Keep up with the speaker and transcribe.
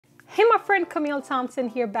Hey, my friend Camille Thompson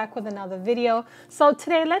here, back with another video. So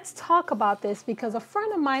today let's talk about this because a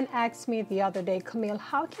friend of mine asked me the other day, Camille,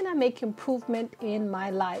 how can I make improvement in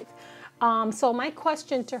my life? So my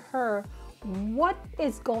question to her, what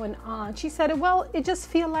is going on? She said, well, it just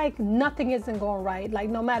feel like nothing isn't going right. Like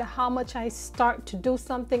no matter how much I start to do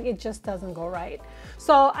something, it just doesn't go right.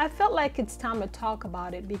 So I felt like it's time to talk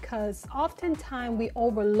about it because oftentimes we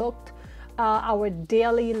overlooked our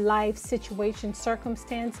daily life situation,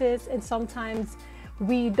 circumstances, and sometimes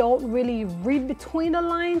we don't really read between the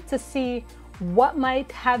lines to see what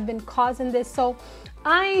might have been causing this. So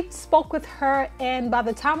I spoke with her, and by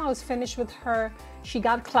the time I was finished with her, she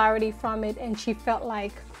got clarity from it, and she felt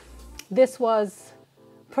like this was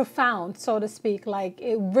profound, so to speak. Like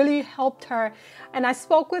it really helped her. And I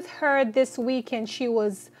spoke with her this week, and she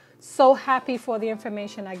was so happy for the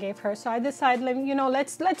information I gave her. So I decided,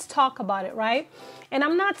 let's talk about it, right? And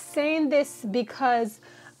I'm not saying this because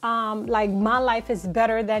like my life is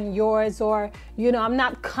better than yours, or I'm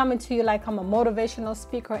not coming to you like I'm a motivational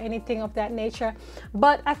speaker or anything of that nature.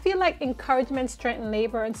 But I feel like encouragement strengthens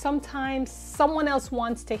labor, and sometimes someone else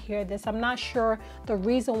wants to hear this. I'm not sure the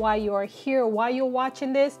reason why you're here, why you're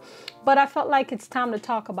watching this, but I felt like it's time to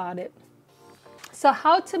talk about it. So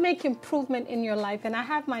how to make improvement in your life. And I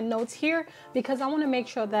have my notes here because I want to make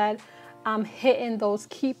sure that I'm hitting those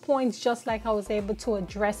key points, just like I was able to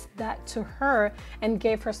address that to her and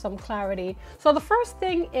gave her some clarity. So the first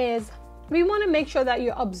thing is we want to make sure that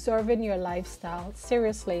you're observing your lifestyle.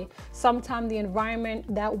 Seriously, sometimes the environment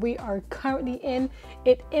that we are currently in,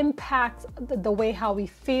 it impacts the way how we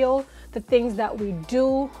feel, the things that we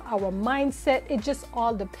do, our mindset. It just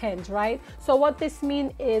all depends, right? So what this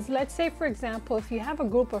means is, let's say, for example, if you have a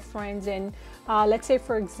group of friends and let's say,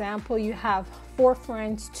 for example, you have 4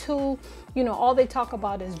 friends, 2, all they talk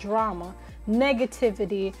about is drama,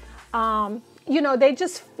 negativity, they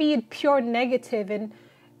just feed pure negative. And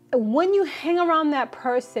when you hang around that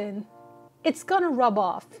person, it's going to rub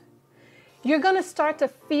off. You're going to start to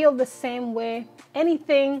feel the same way.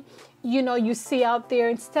 Anything, you see out there,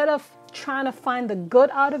 instead of trying to find the good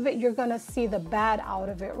out of it, you're going to see the bad out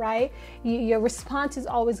of it, right? Your response is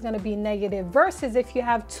always going to be negative, versus if you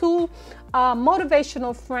have 2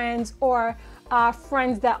 motivational friends or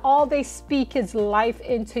friends that all they speak is life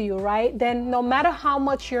into you, right? Then no matter how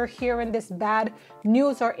much you're hearing this bad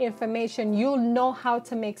news or information, you'll know how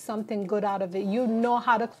to make something good out of it. You know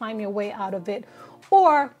how to climb your way out of it.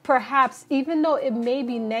 Or perhaps even though it may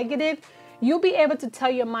be negative, you'll be able to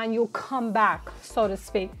tell your mind you'll come back, so to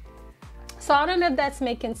speak. So I don't know if that's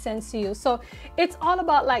making sense to you. So it's all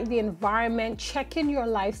about like the environment, checking your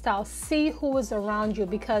lifestyle, see who is around you,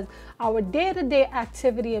 because our day-to-day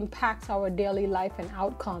activity impacts our daily life and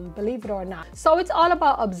outcome, believe it or not. So it's all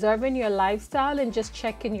about observing your lifestyle and just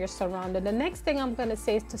checking your surrounding. The next thing I'm going to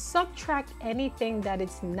say is to subtract anything that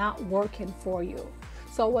is not working for you.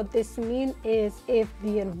 So what this means is, if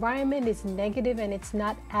the environment is negative and it's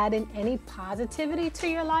not adding any positivity to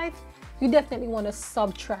your life, you definitely want to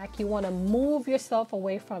subtract. You want to move yourself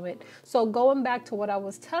away from it. So going back to what I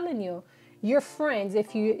was telling you, your friends,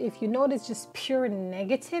 if you notice just pure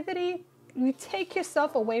negativity, you take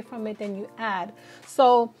yourself away from it and you add.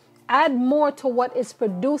 So add more to what is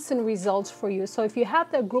producing results for you. So if you have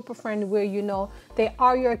that group of friends where they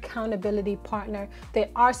are your accountability partner, they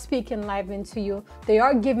are speaking live into you, they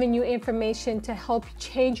are giving you information to help you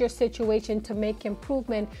change your situation to make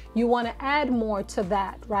improvement, you want to add more to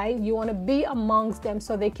that, right? You want to be amongst them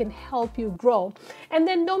so they can help you grow. And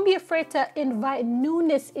then don't be afraid to invite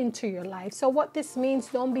newness into your life. So what this means,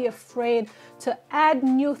 don't be afraid to add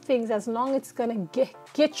new things as long as it's going to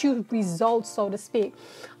get you results, so to speak.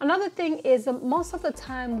 Another thing is, most of the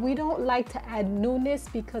time we don't like to add newness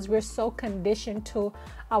because we're so conditioned to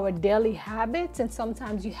our daily habits, and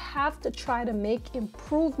sometimes you have to try to make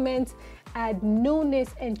improvements, add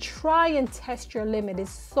newness, and try and test your limit. Is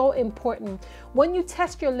so important. When you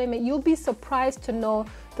test your limit, you'll be surprised to know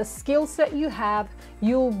the skill set you have.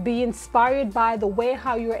 You'll be inspired by the way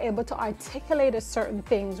how you're able to articulate a certain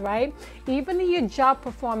things, right? Even in your job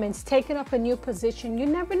performance, taking up a new position, you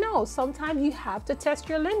never know. Sometimes you have to test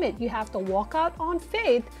your limit. You have to walk out on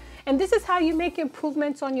faith. And this is how you make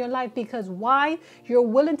improvements on your life, because why? You're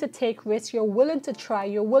willing to take risks, you're willing to try,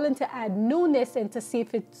 you're willing to add newness and to see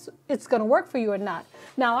if it's going to work for you or not.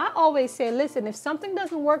 Now, I always say, listen, if something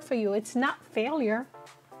doesn't work for you, it's not failure.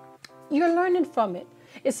 You're learning from it.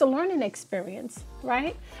 It's a learning experience,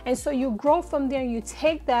 right? And so you grow from there, you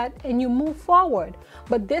take that and you move forward.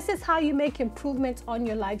 But this is how you make improvements on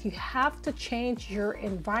your life. You have to change your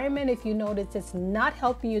environment. If you notice it's not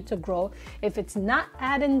helping you to grow, if it's not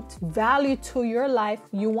adding value to your life,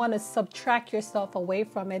 you want to subtract yourself away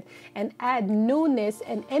from it and add newness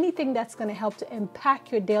and anything that's going to help to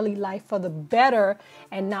impact your daily life for the better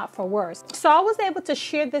and not for worse. So I was able to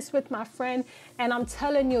share this with my friend, and I'm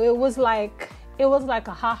telling you, it was like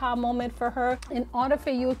a haha moment for her. In order for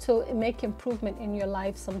you to make improvement in your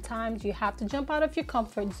life, sometimes you have to jump out of your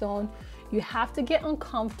comfort zone. You have to get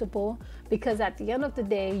uncomfortable, because at the end of the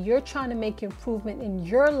day, you're trying to make improvement in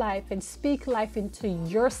your life and speak life into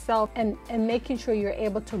yourself and making sure you're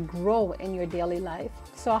able to grow in your daily life.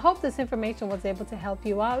 So I hope this information was able to help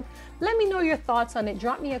you out. Let me know your thoughts on it.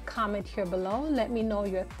 Drop me a comment here below. Let me know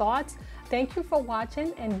your thoughts. Thank you for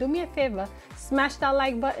watching, and do me a favor, smash that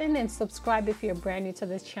like button and subscribe if you're brand new to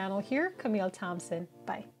this channel. Here, Camille Thompson.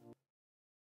 Bye.